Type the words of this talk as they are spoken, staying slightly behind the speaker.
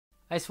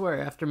I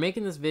swear, after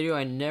making this video,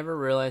 I never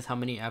realized how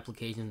many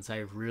applications I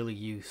really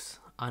use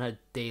on a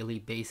daily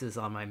basis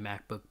on my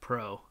MacBook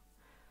Pro.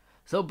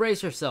 So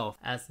brace yourself,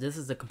 as this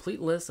is a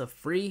complete list of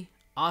free,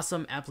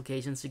 awesome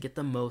applications to get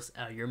the most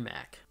out of your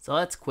Mac. So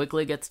let's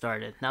quickly get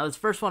started. Now this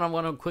first one I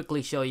want to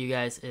quickly show you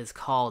guys is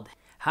called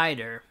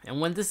Hider, and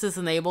when this is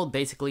enabled,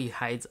 basically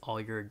hides all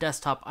your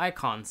desktop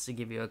icons to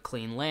give you a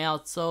clean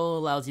layout, so it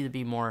allows you to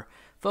be more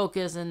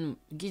focused and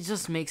it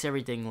just makes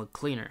everything look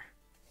cleaner.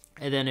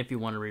 And then if you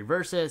want to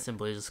reverse it,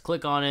 simply just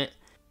click on it,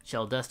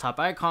 show desktop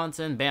icons,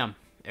 and bam,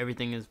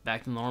 everything is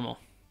back to normal.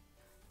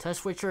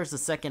 Touchswitcher is the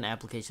second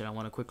application I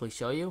want to quickly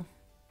show you.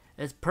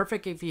 It's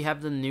perfect if you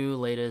have the new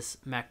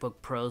latest MacBook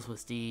Pros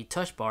with the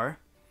touch bar,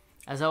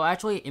 as I'll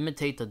actually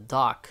imitate the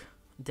dock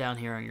down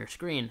here on your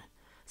screen.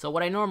 So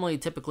what I normally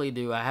typically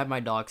do, I have my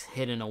docks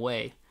hidden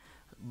away,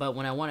 but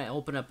when I want to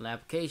open up an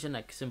application,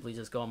 I can simply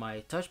just go on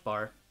my touch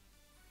bar,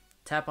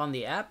 tap on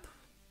the app,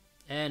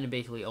 and it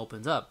basically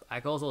opens up.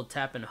 I can also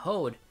tap and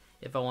hold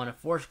if I want to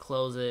force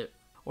close it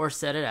or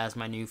set it as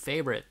my new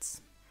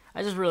favorites.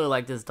 I just really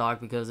like this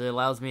dock because it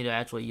allows me to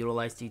actually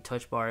utilize the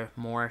touch bar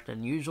more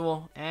than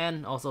usual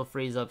and also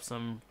frees up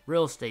some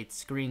real estate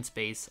screen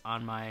space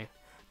on my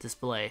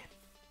display.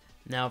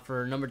 Now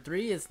for number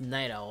 3 is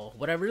Night Owl.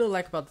 What I really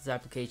like about this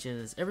application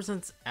is ever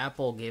since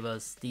Apple gave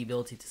us the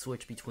ability to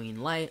switch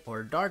between light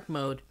or dark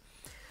mode,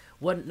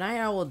 what Night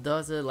Owl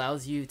does, it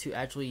allows you to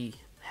actually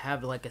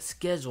have like a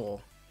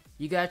schedule.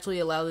 You can actually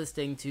allow this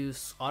thing to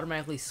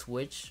automatically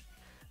switch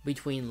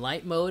between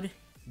light mode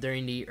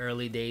during the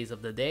early days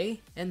of the day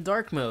and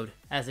dark mode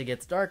as it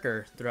gets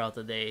darker throughout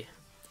the day.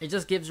 It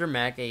just gives your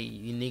Mac a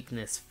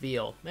uniqueness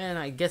feel, and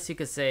I guess you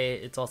could say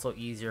it's also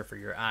easier for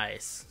your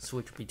eyes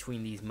switch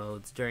between these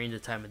modes during the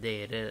time of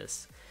day it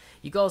is.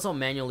 You can also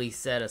manually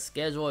set a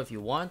schedule if you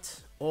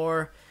want,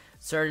 or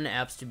certain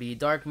apps to be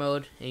dark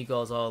mode, and you can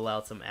also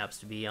allow some apps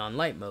to be on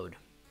light mode.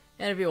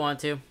 And if you want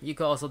to, you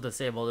can also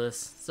disable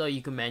this so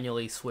you can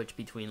manually switch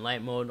between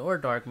light mode or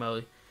dark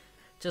mode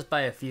just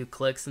by a few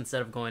clicks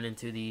instead of going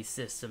into the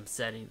system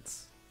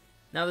settings.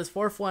 Now this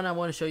fourth one I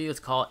want to show you is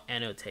called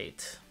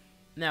Annotate.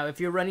 Now if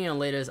you're running a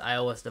latest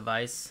iOS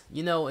device,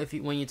 you know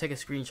when you take a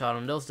screenshot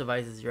on those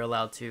devices, you're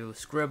allowed to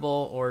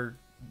scribble or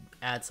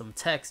add some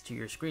text to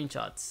your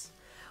screenshots.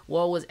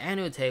 Well, with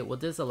Annotate,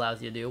 what this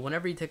allows you to do,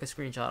 whenever you take a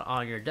screenshot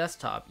on your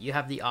desktop, you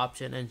have the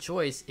option and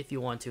choice if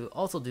you want to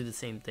also do the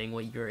same thing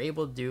what you're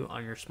able to do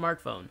on your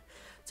smartphone.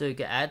 So you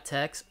can add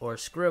text or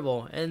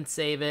scribble and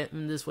save it,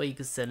 and this way you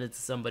can send it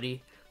to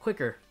somebody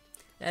quicker.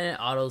 And it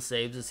auto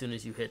saves as soon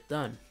as you hit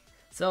done.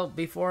 So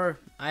before,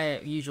 I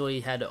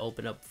usually had to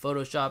open up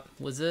Photoshop.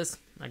 With this,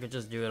 I could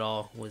just do it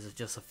all with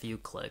just a few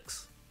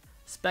clicks.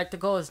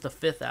 Spectacle is the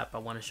fifth app I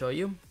want to show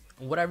you.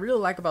 What I really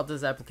like about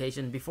this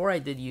application, before I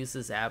did use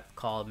this app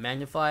called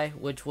Magnify,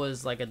 which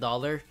was like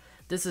 $1,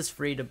 this is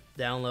free to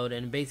download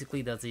and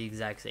basically does the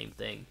exact same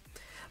thing,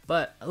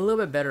 but a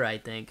little bit better I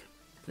think.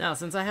 Now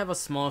since I have a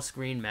small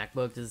screen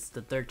MacBook, this is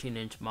the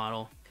 13-inch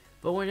model,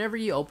 but whenever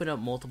you open up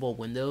multiple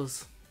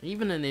windows,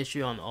 even an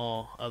issue on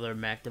all other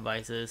Mac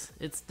devices,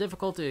 it's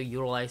difficult to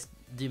utilize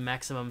the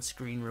maximum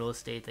screen real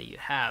estate that you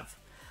have.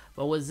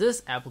 But with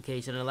this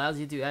application, it allows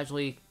you to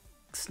actually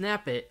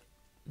snap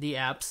the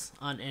apps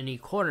on any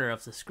corner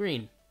of the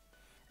screen,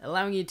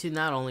 allowing you to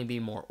not only be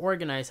more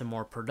organized and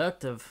more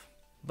productive,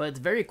 but it's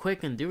very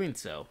quick in doing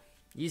so.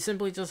 You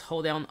simply just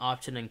hold down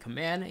Option and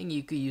Command, and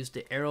you can use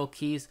the arrow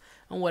keys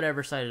on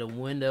whatever side of the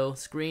window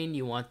screen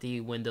you want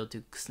the window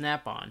to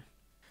snap on.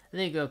 And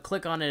then you go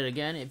click on it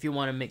again if you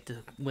want to make the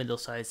window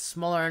size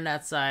smaller on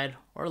that side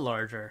or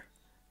larger.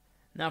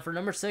 Now for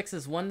number 6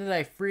 is one that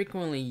I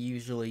frequently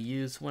usually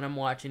use when I'm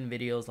watching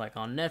videos like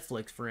on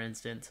Netflix, for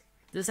instance.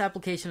 This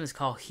application is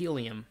called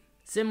Helium.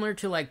 Similar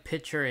to like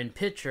Picture in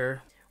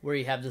Picture, where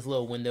you have this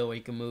little window where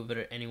you can move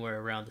it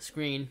anywhere around the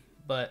screen,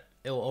 but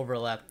it will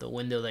overlap the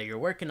window that you're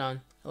working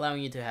on,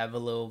 allowing you to have a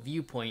little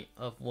viewpoint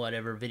of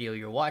whatever video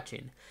you're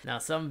watching. Now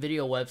some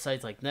video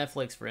websites like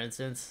Netflix, for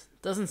instance,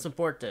 doesn't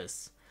support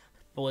this.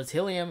 But with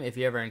Helium, if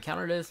you ever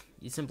encounter this,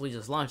 you simply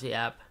just launch the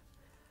app,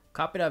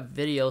 copy that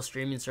video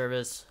streaming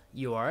service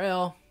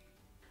URL,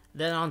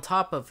 then on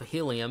top of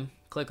Helium,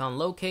 click on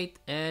locate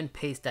and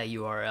paste that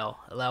URL.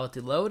 Allow it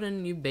to load,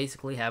 and you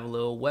basically have a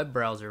little web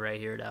browser right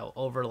here that will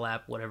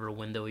overlap whatever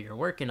window you're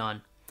working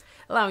on,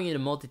 allowing you to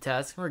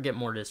multitask or get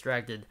more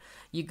distracted.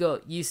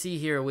 You see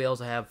here we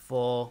also have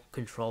full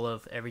control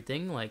of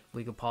everything, like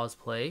we could pause,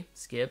 play,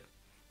 skip,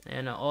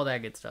 and all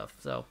that good stuff.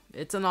 So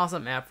it's an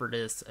awesome app for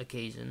this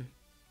occasion.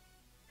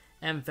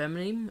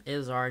 Feminine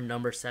is our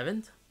number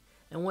 7.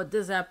 And what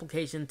this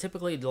application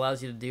typically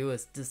allows you to do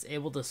is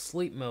disable the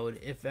sleep mode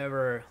if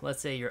ever,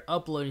 let's say you're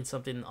uploading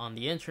something on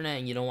the internet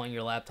and you don't want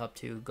your laptop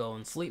to go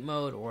in sleep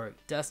mode or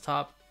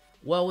desktop.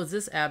 Well, with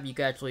this app you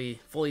can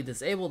actually fully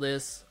disable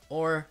this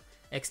or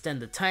extend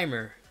the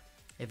timer.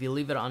 If you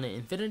leave it on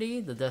infinity,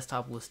 the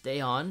desktop will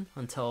stay on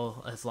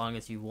until as long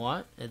as you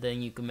want, and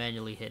then you can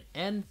manually hit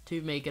end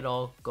to make it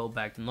all go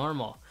back to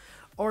normal.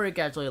 Or it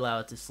can actually allow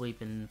it to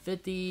sleep in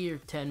 50 or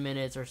 10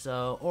 minutes or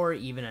so, or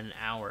even an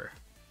hour.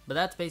 But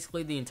that's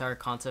basically the entire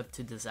concept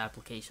to this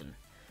application.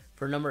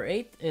 For number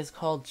 8 is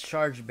called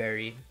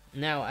ChargeBarry.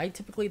 Now, I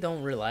typically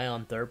don't rely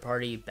on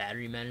third-party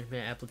battery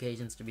management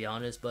applications, to be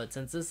honest, but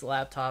since this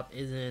laptop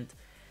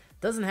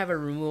doesn't have a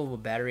removable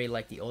battery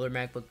like the older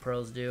MacBook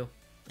Pros do,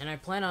 and I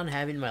plan on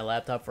having my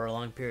laptop for a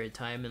long period of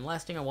time, and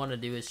last thing I want to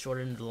do is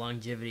shorten the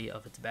longevity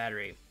of its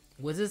battery.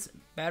 With this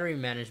battery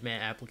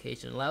management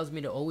application, it allows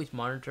me to always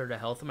monitor the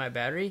health of my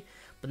battery,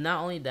 but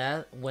not only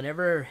that,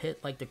 whenever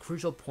hit like the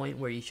crucial point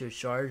where you should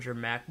charge your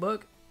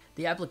MacBook,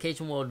 the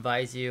application will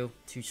advise you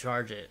to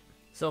charge it.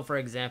 So for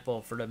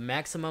example, for the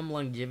maximum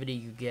longevity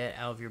you get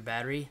out of your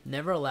battery,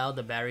 never allow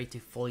the battery to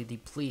fully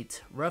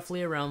deplete.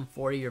 Roughly around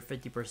 40 or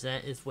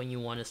 50% is when you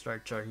want to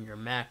start charging your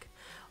Mac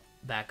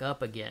back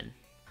up again.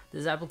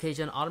 This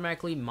application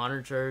automatically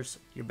monitors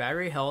your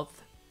battery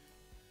health,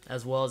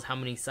 as well as how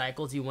many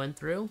cycles you went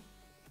through,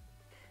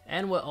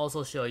 and will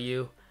also show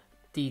you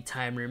the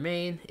time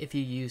remain if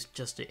you use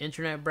just the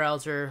internet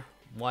browser,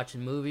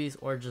 watching movies,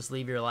 or just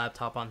leave your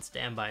laptop on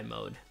standby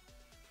mode.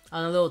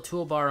 On a little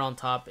toolbar on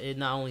top, it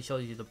not only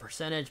shows you the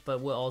percentage,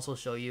 but will also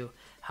show you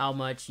how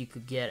much you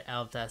could get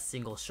out of that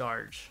single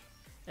charge.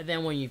 And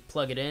then when you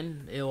plug it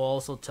in, it will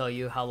also tell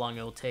you how long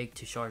it will take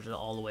to charge it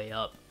all the way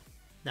up.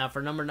 Now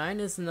for number 9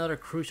 is another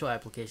crucial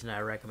application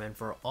I recommend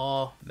for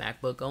all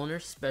MacBook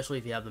owners, especially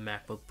if you have the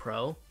MacBook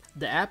Pro.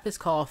 The app is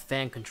called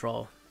Fan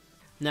Control.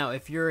 Now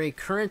if you're a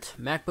current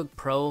MacBook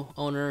Pro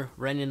owner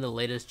running the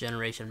latest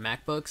generation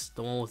MacBooks,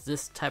 the one with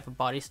this type of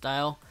body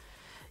style,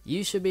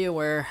 you should be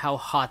aware how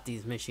hot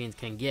these machines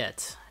can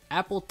get.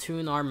 Apple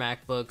tuned our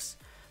MacBooks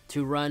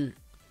to run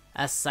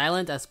as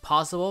silent as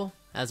possible.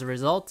 As a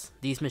result,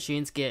 these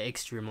machines get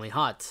extremely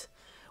hot.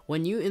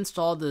 When you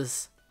install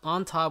this,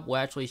 on top will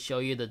actually show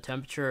you the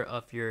temperature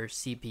of your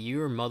CPU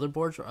or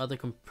motherboards or other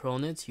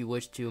components you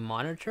wish to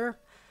monitor.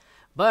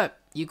 But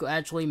you could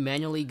actually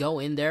manually go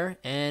in there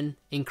and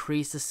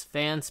increase this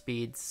fan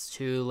speeds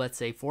to, let's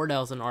say,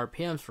 4,000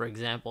 RPMs, for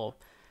example.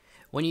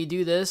 When you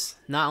do this,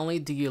 not only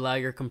do you allow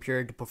your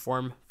computer to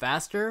perform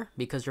faster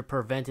because you're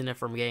preventing it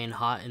from getting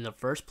hot in the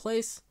first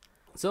place.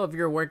 So if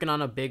you're working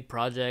on a big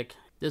project,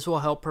 this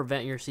will help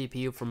prevent your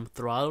CPU from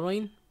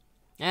throttling,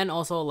 and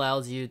also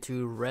allows you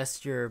to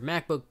rest your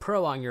MacBook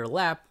Pro on your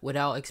lap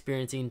without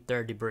experiencing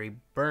third-degree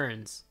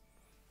burns.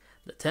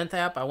 The 10th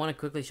app I want to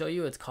quickly show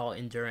you, it's called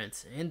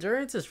Endurance.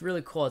 Endurance is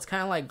really cool. It's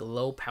kind of like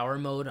low power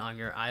mode on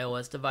your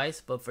iOS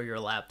device, but for your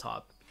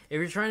laptop. If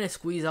you're trying to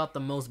squeeze out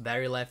the most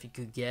battery life you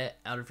could get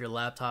out of your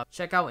laptop,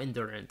 check out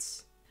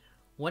Endurance.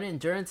 When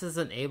Endurance is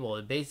enabled,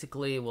 it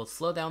basically will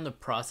slow down the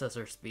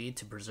processor speed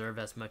to preserve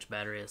as much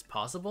battery as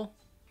possible.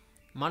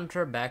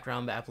 Monitor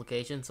background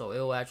applications, so it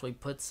will actually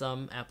put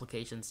some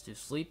applications to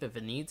sleep if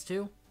it needs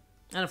to.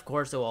 And of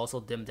course, it will also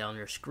dim down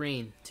your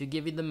screen to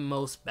give you the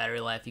most battery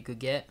life you could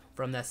get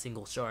from that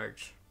single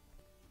charge.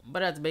 But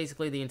that's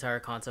basically the entire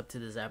concept to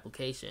this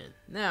application.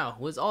 Now,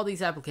 with all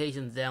these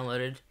applications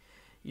downloaded,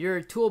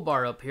 your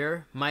toolbar up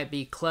here might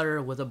be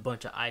cluttered with a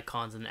bunch of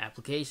icons and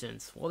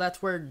applications. Well,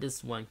 that's where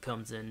this one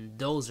comes in,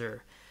 Dozer.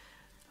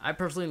 I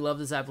personally love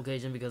this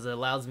application because it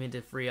allows me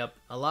to free up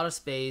a lot of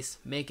space,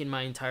 making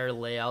my entire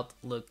layout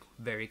look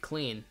very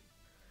clean.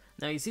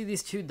 Now you see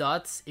these two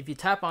dots, if you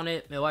tap on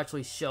it, it will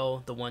actually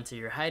show the ones that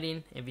you're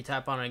hiding. If you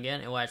tap on it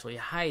again, it will actually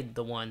hide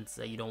the ones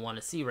that you don't want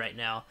to see right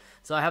now.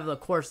 So I have, of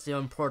course, the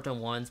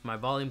important ones, my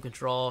volume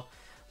control,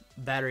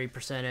 battery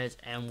percentage,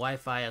 and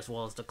Wi-Fi, as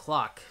well as the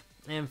clock.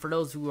 And for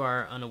those who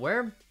are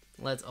unaware,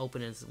 let's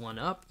open this one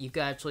up. You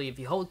can actually, if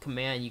you hold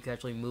command, you can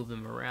actually move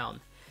them around.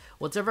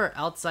 Whatever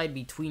outside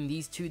between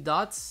these two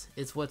dots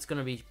is what's going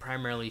to be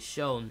primarily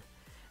shown.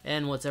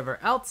 And whatever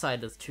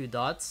outside those two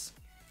dots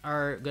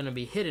are going to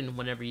be hidden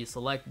whenever you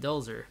select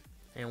Dozer.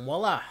 And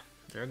voila,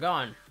 they're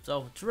gone.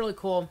 So it's really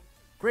cool.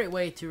 Great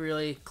way to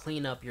really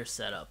clean up your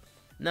setup.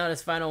 Now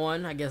this final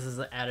one, I guess is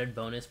an added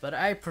bonus, but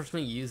I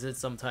personally use it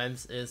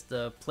sometimes, is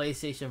the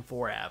PlayStation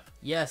 4 app.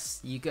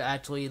 Yes, you could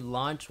actually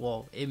launch,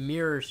 well, it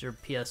mirrors your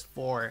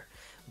PS4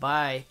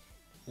 by,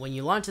 when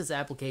you launch this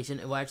application,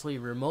 it will actually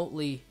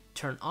remotely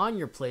turn on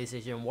your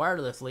PlayStation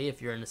wirelessly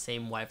if you're in the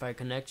same Wi-Fi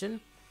connection.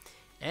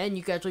 And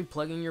you can actually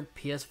plug in your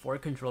PS4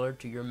 controller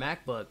to your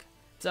MacBook.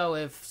 So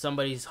if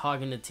somebody's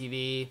hogging the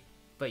TV,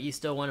 but you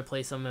still want to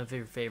play some of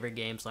your favorite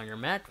games on your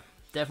Mac,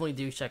 definitely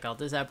do check out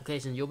this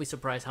application. You'll be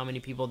surprised how many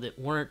people that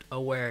weren't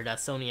aware that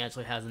Sony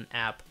actually has an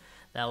app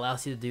that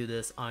allows you to do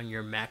this on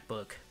your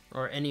MacBook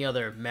or any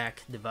other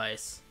Mac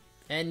device.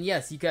 And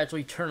yes, you can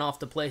actually turn off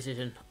the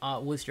PlayStation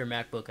with your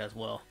MacBook as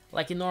well,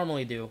 like you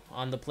normally do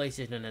on the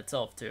PlayStation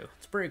itself too.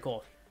 It's pretty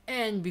cool.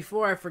 And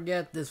before I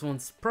forget, this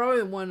one's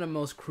probably one of the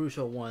most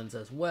crucial ones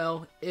as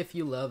well if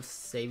you love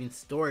saving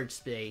storage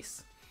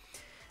space.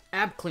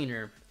 App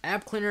Cleaner.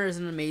 App Cleaner is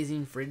an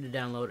amazing free to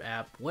download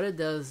app. What it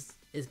does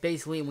is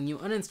basically when you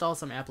uninstall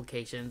some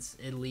applications,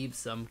 it leaves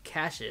some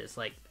caches,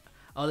 like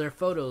other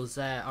photos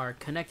that are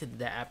connected to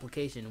that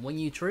application. When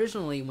you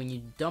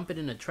dump it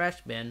in a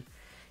trash bin,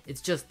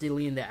 it's just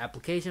deleting the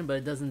application, but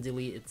it doesn't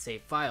delete its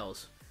saved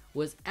files.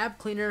 With App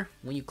Cleaner,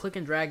 when you click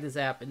and drag this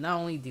app, it not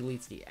only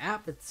deletes the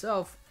app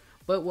itself,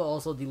 but will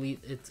also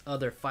delete its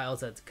other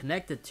files that's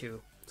connected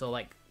to. So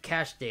like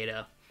cache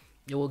data,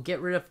 it will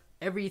get rid of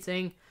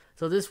everything.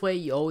 So this way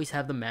you always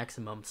have the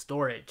maximum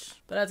storage.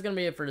 But that's going to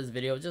be it for this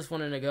video. Just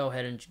wanted to go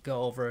ahead and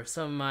go over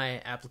some of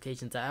my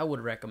applications that I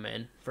would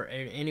recommend for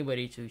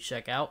anybody to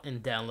check out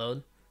and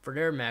download for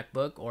their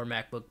MacBook or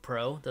MacBook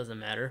Pro, doesn't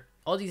matter.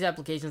 All these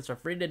applications are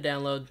free to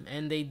download,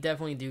 and they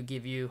definitely do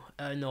give you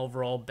an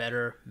overall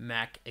better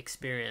Mac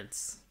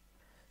experience.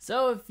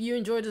 So if you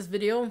enjoyed this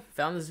video,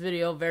 found this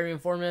video very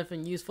informative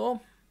and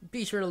useful,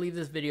 be sure to leave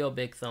this video a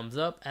big thumbs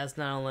up, as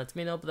not only lets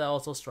me know, but that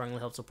also strongly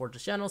helps support the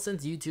channel,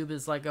 since YouTube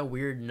is like a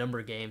weird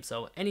number game.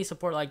 So any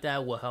support like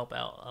that will help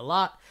out a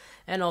lot.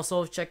 And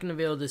also check in the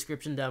video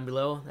description down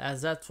below,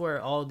 as that's where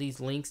all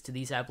these links to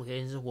these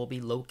applications will be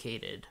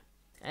located.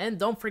 And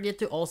don't forget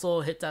to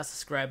also hit that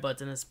subscribe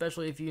button,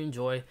 especially if you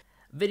enjoy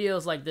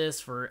videos like this,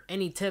 for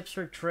any tips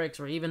or tricks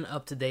or even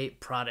up-to-date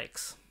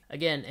products.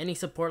 Again, any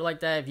support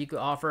like that if you could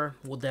offer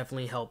will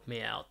definitely help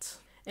me out.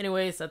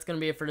 Anyways, that's going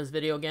to be it for this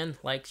video. Again,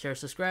 like, share,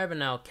 subscribe,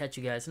 and I'll catch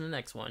you guys in the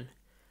next one.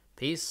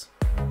 Peace.